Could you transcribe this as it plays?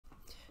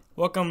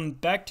Welcome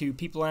back to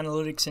People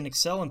Analytics in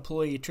Excel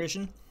Employee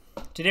Attrition.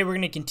 Today we're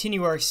going to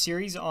continue our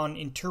series on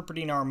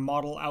interpreting our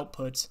model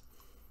outputs.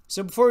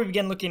 So before we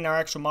begin looking at our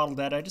actual model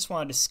data, I just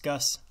want to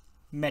discuss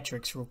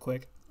metrics real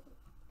quick.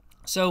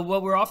 So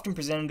what we're often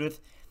presented with,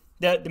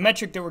 the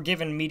metric that we're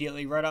given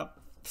immediately right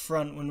up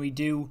front when we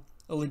do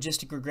a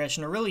logistic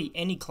regression, or really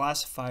any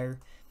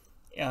classifier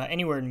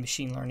anywhere in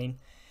machine learning,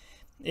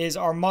 is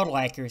our model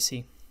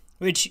accuracy,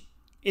 which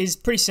is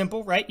pretty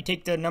simple, right? You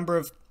take the number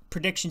of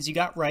predictions you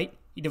got right,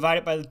 you divide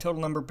it by the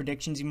total number of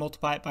predictions, you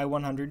multiply it by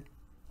 100,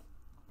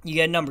 you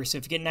get a number. So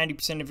if you get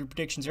 90% of your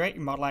predictions right,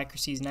 your model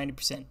accuracy is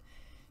 90%.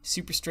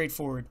 Super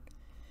straightforward.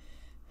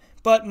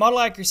 But model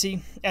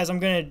accuracy, as I'm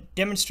going to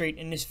demonstrate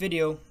in this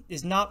video,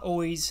 is not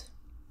always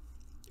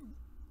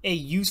a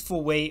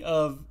useful way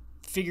of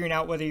figuring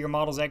out whether your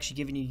model is actually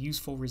giving you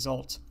useful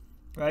results,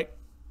 right?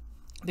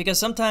 Because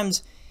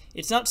sometimes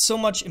it's not so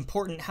much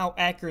important how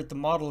accurate the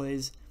model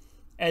is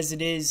as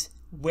it is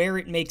where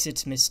it makes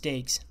its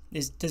mistakes.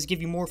 Does it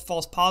give you more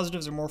false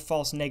positives or more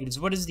false negatives?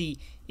 What is the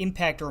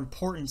impact or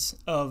importance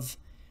of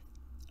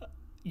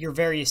your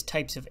various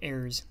types of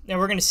errors? Now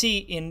we're going to see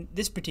in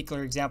this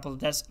particular example that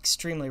that's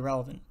extremely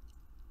relevant.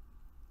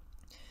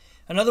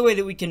 Another way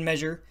that we can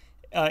measure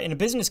in a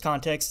business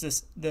context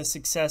the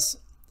success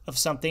of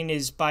something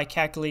is by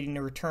calculating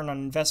the return on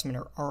investment,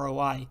 or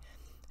ROI.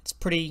 It's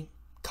pretty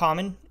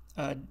common,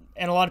 and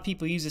a lot of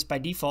people use this by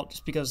default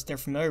just because they're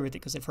familiar with it,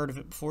 because they've heard of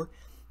it before.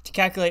 To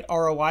calculate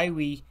ROI,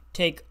 we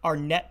take our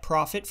net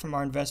profit from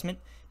our investment,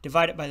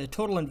 divide it by the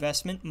total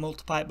investment,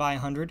 multiply it by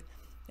 100,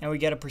 and we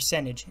get a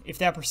percentage. If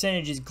that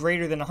percentage is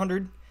greater than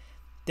 100,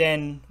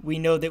 then we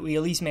know that we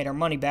at least made our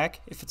money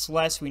back. If it's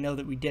less, we know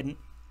that we didn't,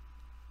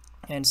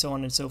 and so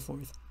on and so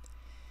forth.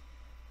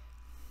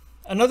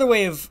 Another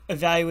way of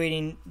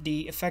evaluating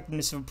the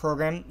effectiveness of a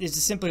program is to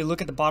simply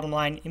look at the bottom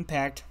line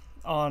impact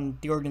on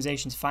the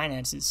organization's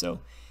finances. So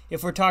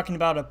if we're talking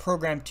about a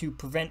program to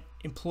prevent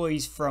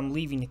employees from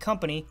leaving the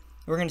company,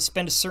 we're going to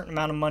spend a certain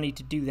amount of money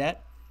to do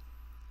that.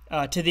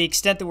 To the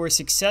extent that we're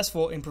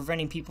successful in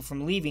preventing people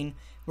from leaving,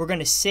 we're going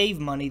to save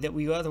money that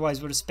we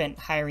otherwise would have spent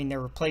hiring their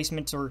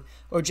replacements or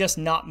just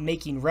not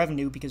making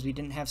revenue because we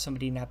didn't have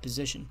somebody in that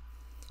position.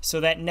 So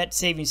that net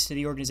savings to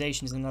the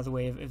organization is another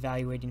way of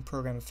evaluating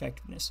program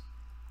effectiveness.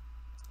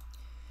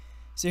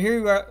 So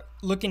here we are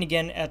looking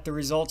again at the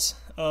results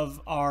of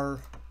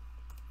our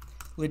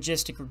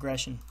logistic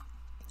regression.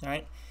 All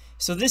right.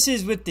 So this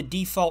is with the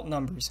default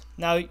numbers.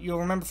 Now you'll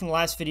remember from the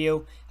last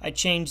video I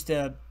changed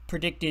the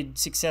predicted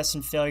success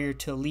and failure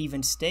to leave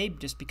and stay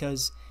just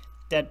because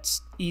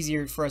that's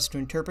easier for us to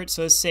interpret.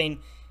 So it's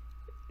saying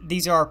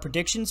these are our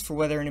predictions for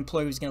whether an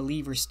employee was going to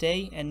leave or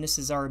stay, and this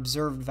is our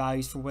observed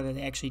values for whether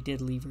they actually did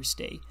leave or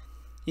stay.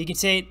 You can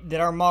say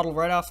that our model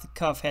right off the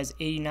cuff has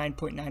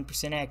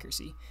 89.9%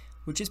 accuracy,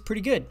 which is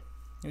pretty good.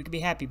 We can be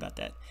happy about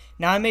that.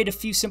 Now I made a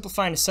few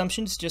simplifying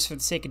assumptions just for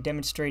the sake of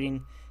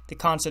demonstrating the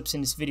concepts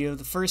in this video.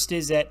 The first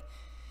is that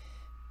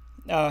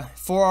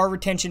for our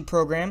retention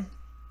program,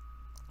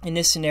 in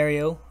this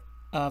scenario,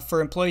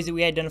 for employees that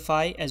we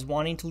identify as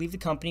wanting to leave the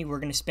company, we're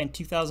going to spend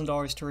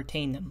 $2,000 to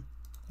retain them.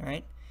 All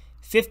right,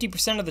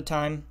 50% of the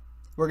time,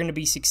 we're going to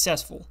be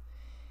successful.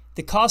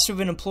 The cost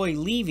of an employee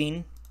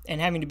leaving and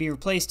having to be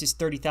replaced is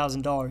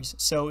 $30,000.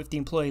 So if the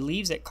employee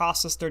leaves, it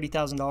costs us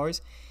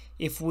 $30,000.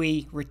 If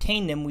we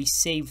retain them, we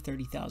save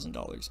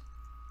 $30,000.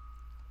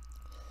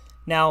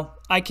 Now,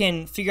 I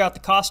can figure out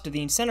the cost of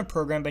the incentive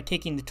program by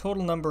taking the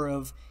total number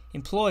of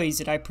employees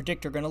that I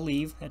predict are going to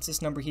leave, that's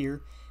this number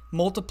here,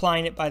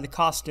 multiplying it by the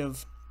cost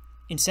of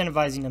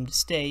incentivizing them to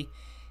stay,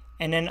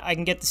 and then I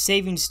can get the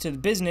savings to the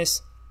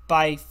business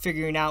by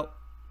figuring out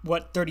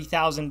what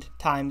 30,000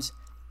 times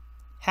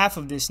half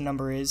of this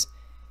number is,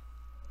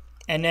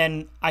 and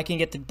then I can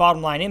get the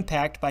bottom line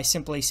impact by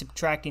simply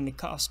subtracting the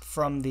cost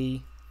from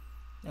the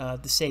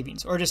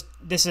savings, or just,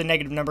 this is a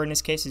negative number in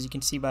this case, as you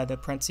can see by the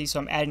parentheses, so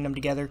I'm adding them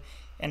together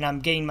and I'm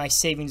getting my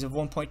savings of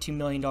 $1.2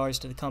 million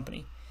to the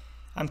company.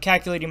 I'm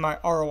calculating my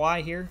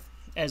ROI here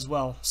as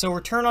well. So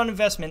return on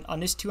investment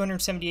on this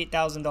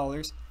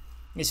 $278,000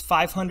 is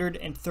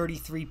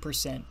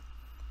 533%.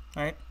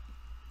 All right,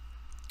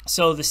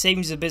 so the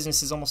savings of the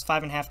business is almost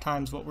 5.5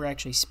 times what we're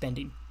actually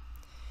spending.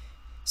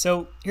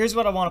 So here's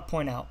what I want to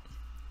point out.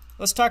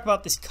 Let's talk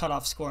about this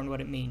cutoff score and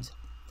what it means.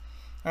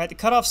 All right, the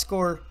cutoff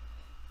score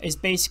is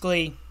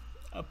basically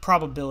a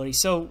probability.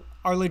 So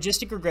our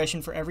logistic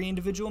regression for every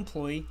individual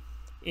employee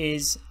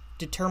is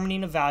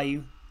determining a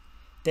value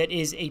that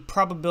is a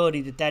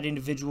probability that that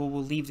individual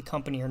will leave the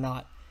company or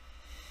not.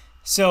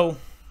 So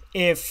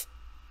if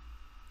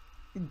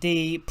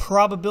the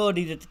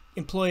probability that the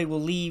employee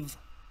will leave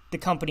the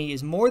company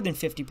is more than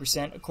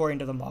 50% according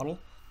to the model,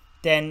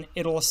 then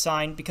it'll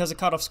assign, because the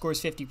cutoff score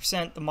is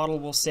 50%, the model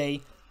will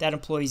say that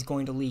employee is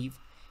going to leave.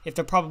 If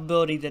the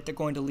probability that they're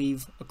going to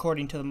leave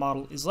according to the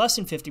model is less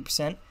than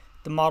 50%,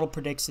 the model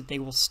predicts that they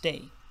will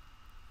stay.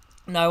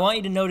 Now I want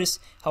you to notice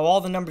how all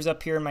the numbers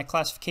up here in my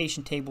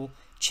classification table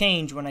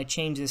change when I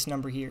change this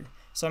number here.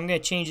 So I'm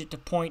going to change it to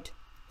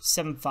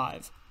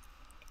 0.75.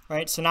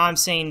 Right? So now I'm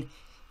saying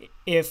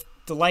if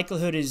the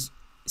likelihood is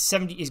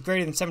is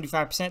greater than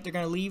 75%, they're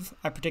going to leave.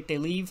 I predict they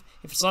leave.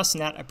 If it's less than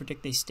that, I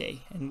predict they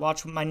stay. And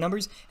watch my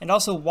numbers, and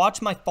also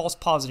watch my false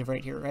positive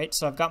right here, right?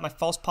 So I've got my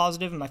false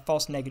positive and my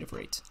false negative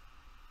rates.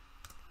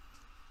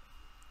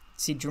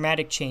 See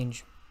dramatic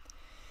change.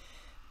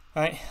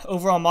 All right,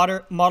 overall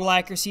model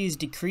accuracy is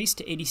decreased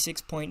to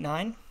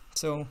 86.9,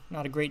 so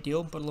not a great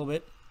deal, but a little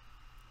bit.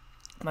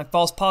 My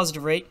false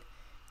positive rate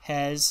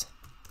has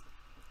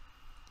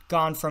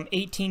gone from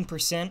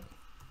 18%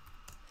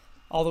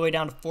 all the way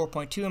down to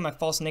 4.2, and my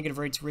false negative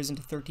rate's risen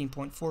to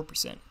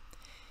 13.4%.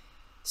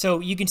 So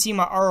you can see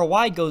my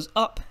ROI goes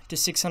up to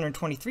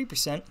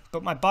 623%,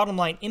 but my bottom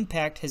line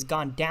impact has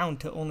gone down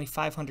to only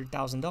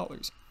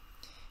 $500,000.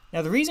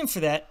 Now the reason for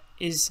that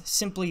is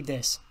simply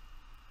this.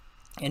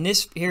 And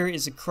this here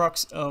is the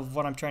crux of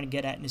what I'm trying to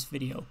get at in this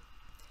video.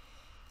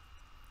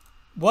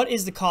 What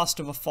is the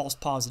cost of a false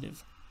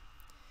positive?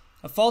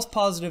 A false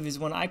positive is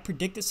when I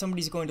predict that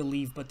somebody's going to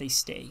leave, but they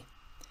stay.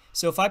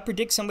 So if I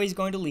predict somebody's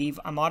going to leave,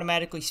 I'm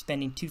automatically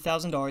spending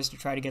 $2,000 to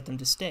try to get them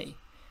to stay.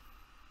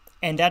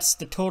 And that's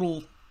the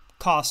total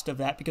cost of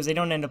that, because they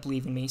don't end up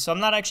leaving me. So I'm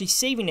not actually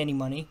saving any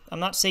money. I'm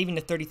not saving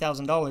the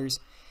 $30,000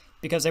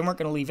 because they weren't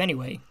going to leave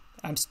anyway.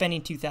 I'm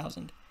spending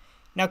 $2,000.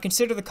 Now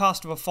consider the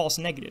cost of a false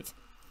negative.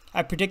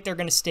 I predict they're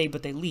going to stay,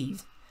 but they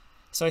leave.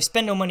 So I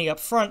spend no money up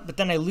front, but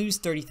then I lose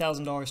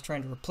 $30,000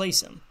 trying to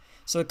replace them.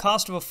 So the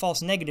cost of a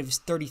false negative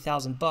is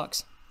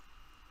 $30,000.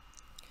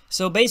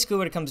 So basically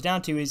what it comes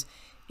down to is,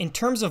 in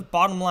terms of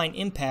bottom line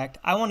impact,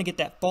 I want to get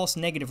that false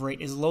negative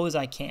rate as low as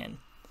I can.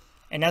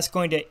 And that's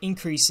going to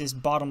increase this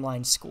bottom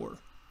line score.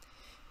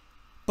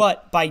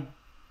 But by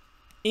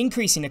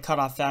increasing the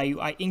cutoff value,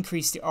 I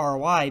increase the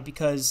ROI,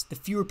 because the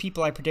fewer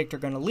people I predict are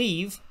going to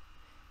leave,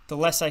 the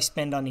less I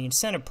spend on the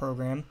incentive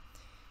program.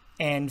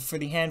 And for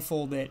the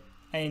handful that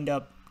I end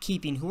up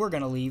keeping who are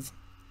going to leave,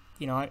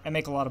 you know,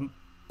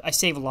 I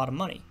save a lot of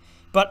money.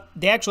 But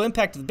the actual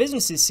impact of the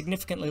business is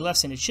significantly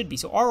less than it should be.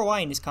 So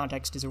ROI in this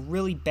context is a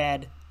really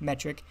bad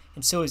metric,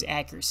 and so is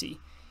accuracy.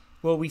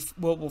 What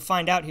we'll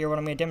find out here, what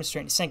I'm going to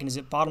demonstrate in a second, is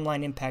that bottom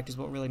line impact is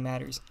what really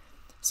matters.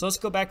 So let's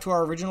go back to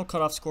our original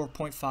cutoff score of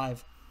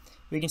 0.5.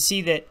 We can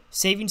see that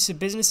savings to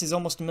business is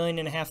almost $1.5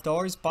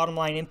 million. Bottom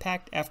line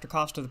impact after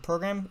cost of the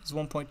program is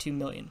 $1.2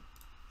 million.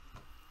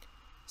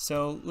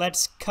 So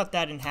let's cut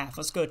that in half.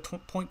 Let's go to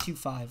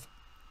 0.25.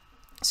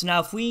 So now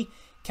if we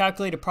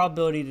calculate a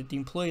probability that the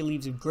employee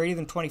leaves of greater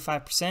than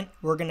 25%,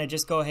 we're going to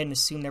just go ahead and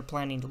assume they're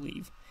planning to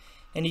leave.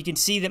 And you can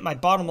see that my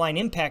bottom line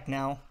impact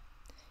now,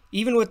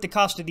 even with the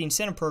cost of the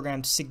incentive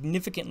program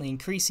significantly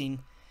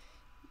increasing,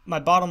 my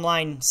bottom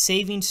line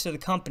savings to the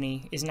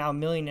company is now $1.5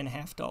 million. And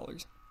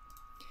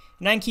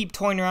I can keep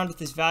toying around with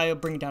this value,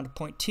 bring it down to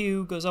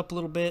 0.2, goes up a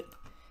little bit.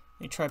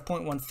 Let me try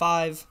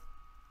 0.15.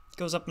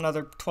 Goes up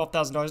another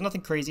 $12,000,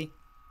 nothing crazy.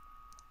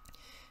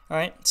 All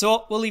right,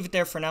 so we'll leave it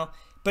there for now.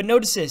 But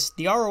notice this,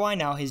 the ROI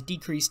now has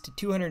decreased to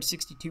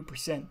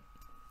 262%.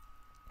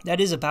 That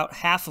is about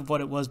half of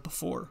what it was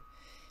before.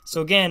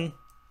 So again,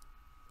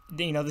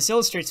 you know, this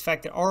illustrates the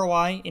fact that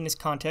ROI in this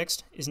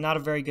context is not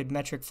a very good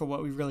metric for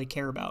what we really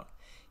care about.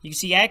 You can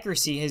see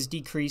accuracy has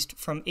decreased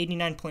from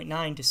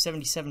 89.9 to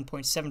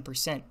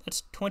 77.7%.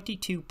 That's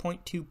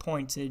 22.2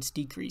 points that it's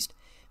decreased.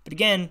 But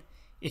again,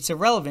 it's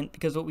irrelevant,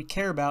 because what we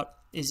care about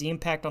is the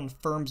impact on the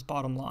firm's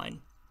bottom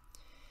line.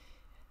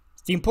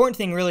 The important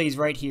thing really is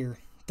right here.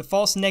 The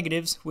false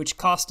negatives, which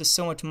cost us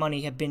so much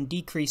money, have been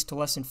decreased to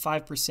less than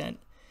 5%.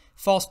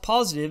 False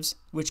positives,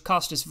 which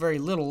cost us very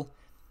little,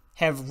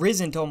 have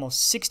risen to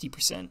almost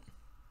 60%.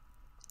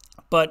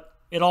 But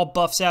it all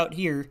buffs out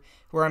here,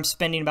 where I'm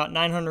spending about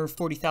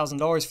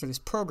 $940,000 for this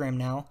program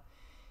now,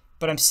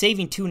 but I'm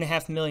saving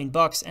 $2.5 million,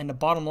 and the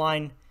bottom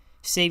line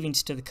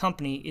savings to the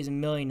company is $1.5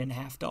 million.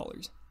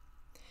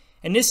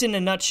 And this, in a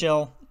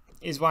nutshell,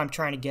 is what I'm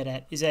trying to get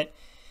at, is that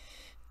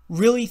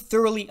really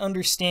thoroughly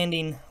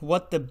understanding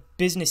what the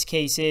business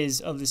case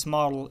is of this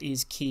model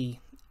is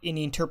key in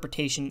the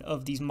interpretation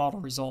of these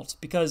model results.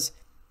 Because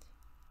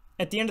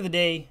at the end of the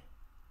day,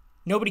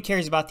 nobody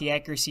cares about the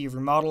accuracy of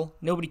your model.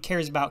 Nobody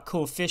cares about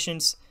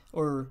coefficients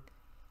or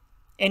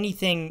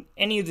anything,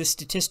 any of the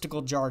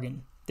statistical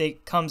jargon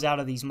that comes out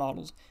of these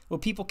models.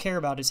 What people care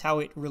about is how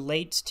it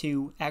relates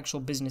to actual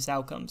business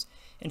outcomes.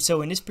 And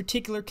so in this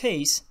particular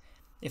case,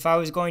 if I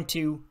was going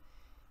to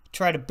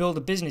try to build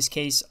a business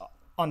case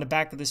on the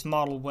back of this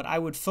model, what I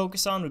would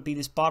focus on would be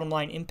this bottom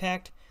line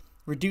impact,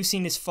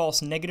 reducing this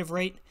false negative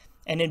rate,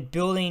 and then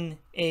building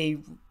a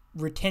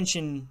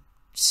retention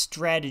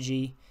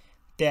strategy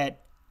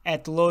that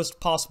at the lowest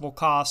possible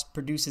cost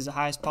produces the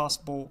highest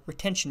possible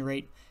retention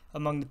rate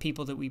among the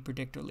people that we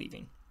predict are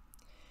leaving.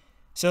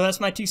 So that's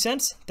my 2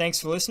 cents.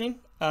 Thanks for listening.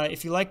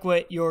 If you like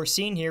what you're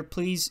seeing here,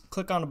 please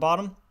click on the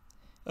bottom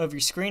of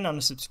your screen on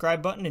the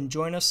subscribe button and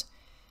join us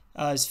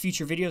as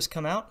future videos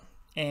come out.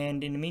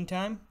 And in the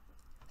meantime,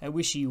 I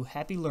wish you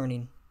happy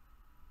learning.